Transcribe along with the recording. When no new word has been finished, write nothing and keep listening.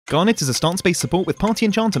Garnet is a stance-based support with party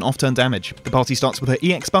enchant and off-turn damage. The party starts with her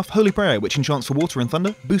EX buff Holy Prayer, which enchants for water and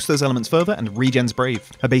thunder, boosts those elements further, and regens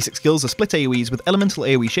Brave. Her basic skills are split AoEs with elemental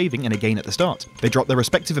AoE shaving and a gain at the start. They drop their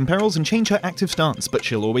respective imperils and change her active stance, but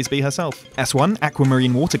she'll always be herself. S1,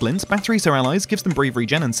 Aquamarine Water Glint, batteries her allies, gives them Brave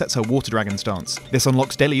regen, and sets her Water Dragon stance. This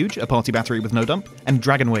unlocks Deluge, a party battery with no dump, and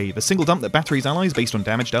Dragon Wave, a single dump that batteries allies based on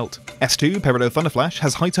damage dealt. S2, Peridot Thunderflash,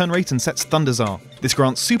 has high turn rate and sets Thunder Tsar. This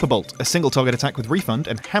grants Super Bolt, a single target attack with refund,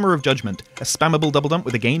 and Hammer of Judgment, a spammable double dump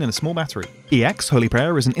with a gain and a small battery. EX, Holy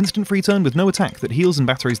Prayer, is an instant free turn with no attack that heals and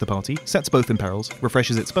batteries the party, sets both imperils,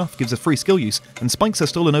 refreshes its buff, gives a free skill use, and spikes her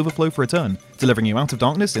Stolen Overflow for a turn, delivering you out of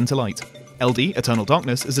darkness into light. LD, Eternal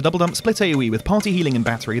Darkness, is a double dump split AoE with party healing and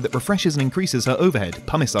battery that refreshes and increases her overhead,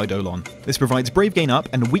 Pumice Eidolon. This provides Brave gain up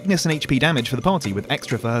and weakness and HP damage for the party with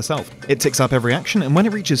extra for herself. It ticks up every action, and when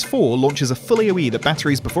it reaches 4, launches a full AoE that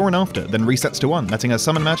batteries before and after, then resets to 1, letting her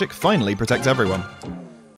summon magic finally protect everyone.